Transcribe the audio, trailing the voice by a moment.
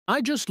I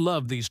just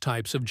love these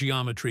types of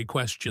geometry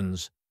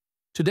questions.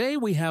 Today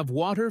we have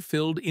water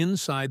filled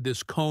inside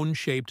this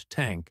cone-shaped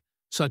tank,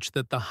 such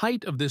that the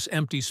height of this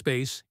empty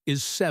space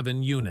is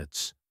 7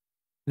 units.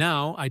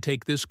 Now I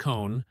take this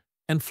cone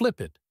and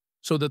flip it,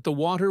 so that the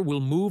water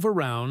will move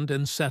around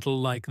and settle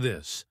like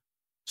this,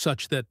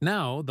 such that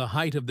now the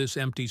height of this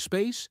empty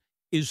space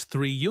is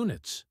 3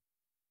 units.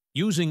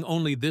 Using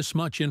only this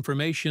much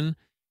information,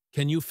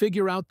 can you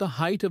figure out the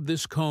height of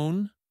this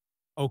cone?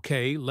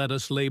 Okay, let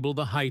us label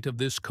the height of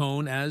this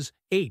cone as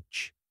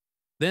h.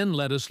 Then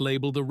let us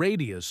label the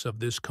radius of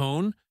this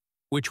cone,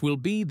 which will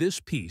be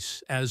this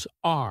piece, as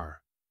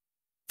r.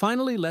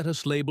 Finally, let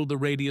us label the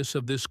radius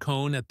of this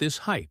cone at this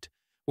height,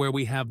 where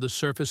we have the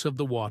surface of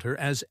the water,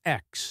 as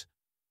x.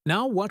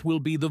 Now what will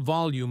be the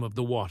volume of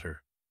the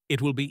water? It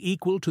will be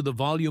equal to the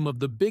volume of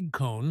the big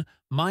cone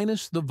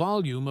minus the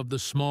volume of the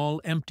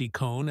small empty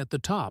cone at the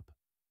top.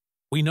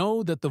 We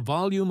know that the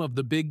volume of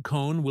the big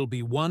cone will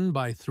be 1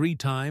 by 3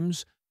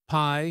 times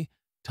pi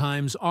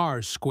times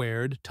r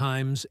squared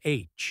times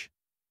h.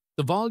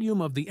 The volume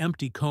of the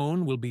empty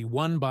cone will be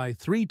 1 by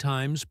 3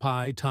 times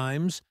pi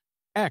times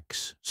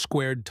x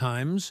squared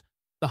times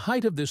the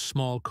height of this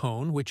small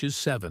cone, which is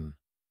 7.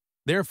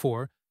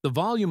 Therefore, the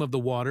volume of the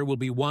water will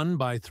be 1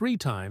 by 3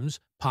 times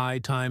pi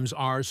times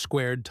r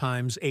squared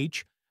times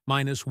h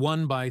minus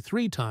 1 by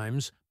 3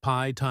 times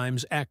pi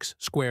times x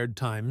squared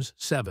times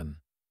 7.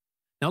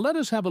 Now let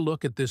us have a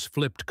look at this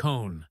flipped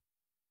cone.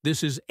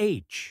 This is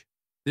h,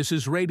 this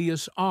is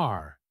radius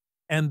r,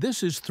 and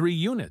this is 3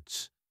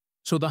 units.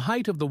 So the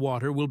height of the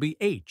water will be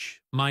h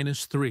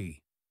minus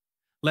 3.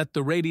 Let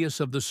the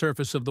radius of the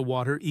surface of the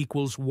water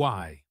equals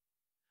y.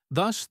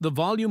 Thus, the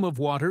volume of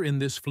water in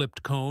this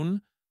flipped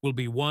cone will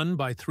be 1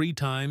 by 3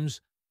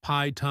 times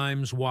pi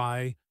times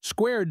y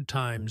squared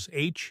times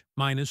h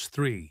minus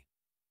 3.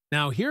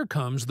 Now here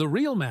comes the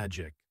real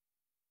magic.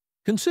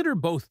 Consider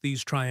both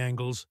these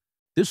triangles,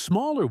 this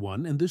smaller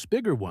one and this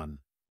bigger one.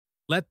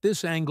 Let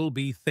this angle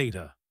be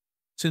theta.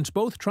 Since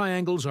both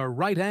triangles are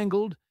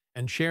right-angled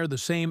and share the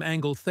same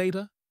angle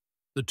theta,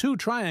 the two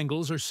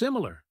triangles are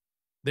similar.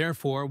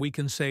 Therefore, we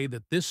can say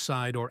that this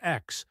side, or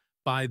x,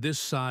 by this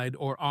side,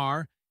 or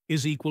r,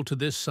 is equal to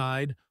this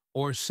side,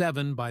 or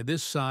 7 by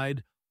this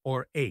side,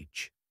 or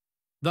h.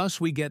 Thus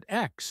we get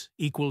x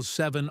equals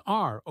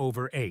 7r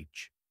over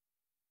h.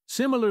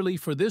 Similarly,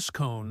 for this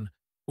cone,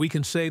 we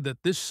can say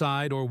that this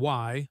side, or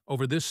y,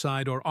 over this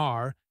side, or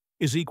r,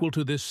 is equal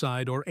to this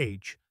side, or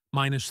h,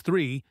 minus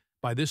 3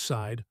 by this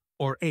side,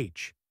 or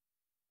h.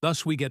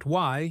 Thus we get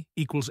y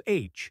equals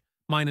h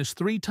minus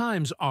 3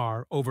 times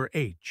r over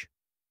h.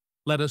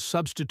 Let us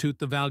substitute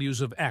the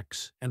values of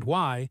x and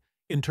y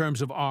in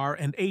terms of r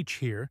and h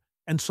here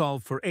and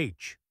solve for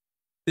h.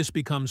 This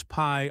becomes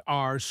pi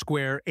r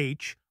square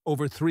h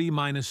over 3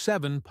 minus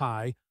 7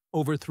 pi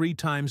over 3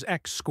 times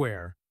x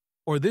square,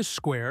 or this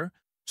square,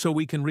 so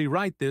we can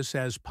rewrite this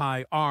as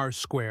pi r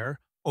square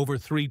over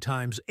 3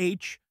 times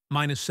h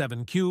minus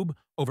 7 cube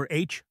over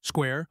h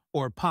square,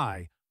 or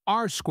pi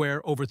r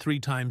square over 3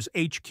 times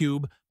h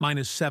cube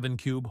minus 7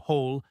 cube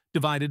whole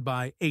divided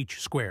by h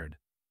squared.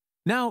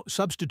 Now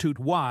substitute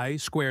y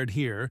squared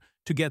here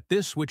to get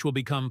this, which will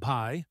become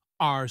pi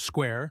r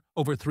square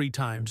over 3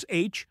 times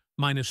h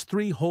minus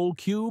 3 whole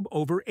cube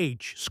over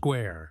h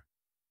square.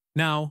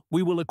 Now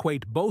we will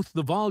equate both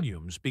the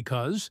volumes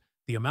because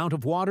the amount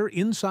of water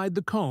inside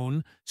the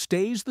cone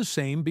stays the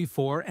same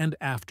before and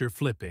after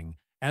flipping,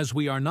 as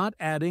we are not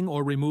adding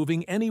or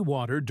removing any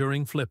water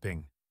during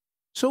flipping.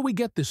 So we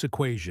get this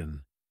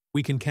equation.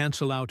 We can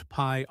cancel out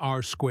pi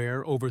r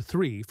square over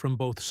 3 from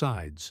both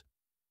sides.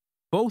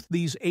 Both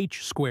these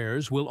h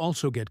squares will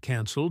also get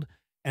cancelled,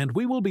 and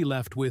we will be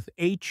left with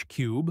h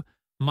cube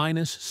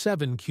minus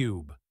 7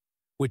 cube,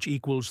 which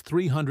equals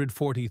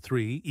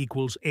 343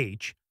 equals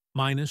h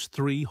minus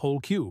 3 whole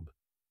cube,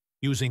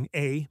 using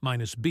a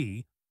minus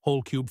b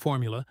whole cube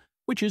formula,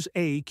 which is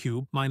a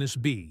cube minus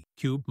b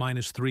cube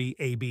minus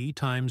 3ab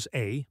times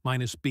a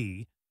minus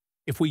b.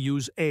 If we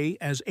use a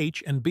as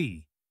h and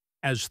b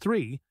as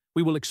 3,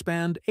 we will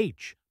expand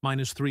h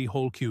minus 3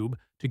 whole cube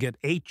to get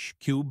h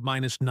cube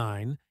minus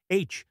 9,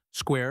 h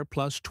square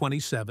plus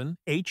 27,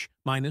 h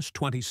minus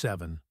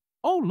 27.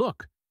 Oh,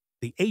 look!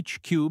 The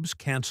h cubes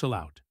cancel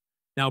out.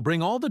 Now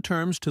bring all the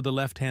terms to the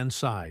left-hand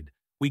side.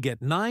 We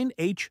get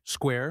 9h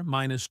square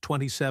minus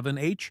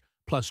 27h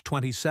plus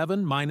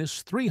 27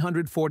 minus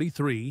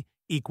 343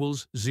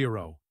 equals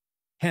 0.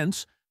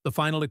 Hence, the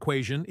final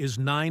equation is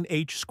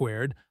 9h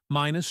squared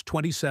minus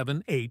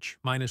 27h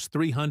minus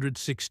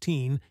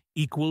 316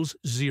 equals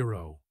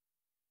 0.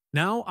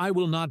 Now I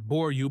will not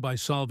bore you by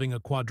solving a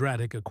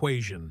quadratic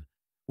equation.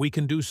 We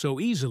can do so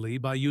easily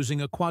by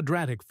using a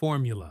quadratic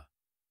formula.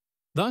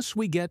 Thus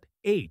we get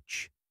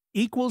h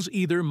equals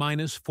either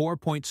minus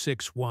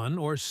 4.61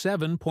 or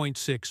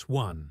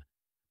 7.61.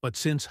 But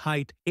since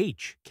height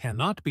h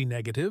cannot be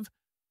negative,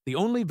 the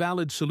only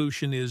valid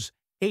solution is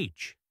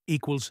h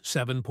equals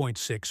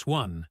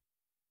 7.61.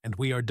 And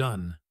we are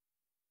done.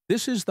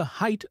 This is the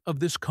height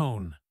of this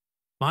cone.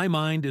 My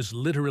mind is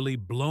literally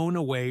blown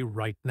away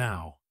right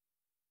now.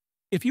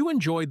 If you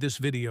enjoyed this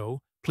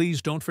video,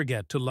 Please don't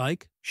forget to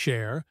like,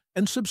 share,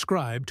 and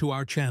subscribe to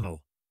our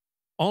channel.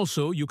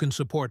 Also, you can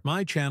support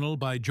my channel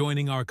by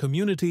joining our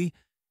community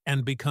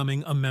and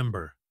becoming a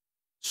member.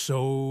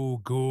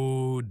 So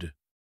good!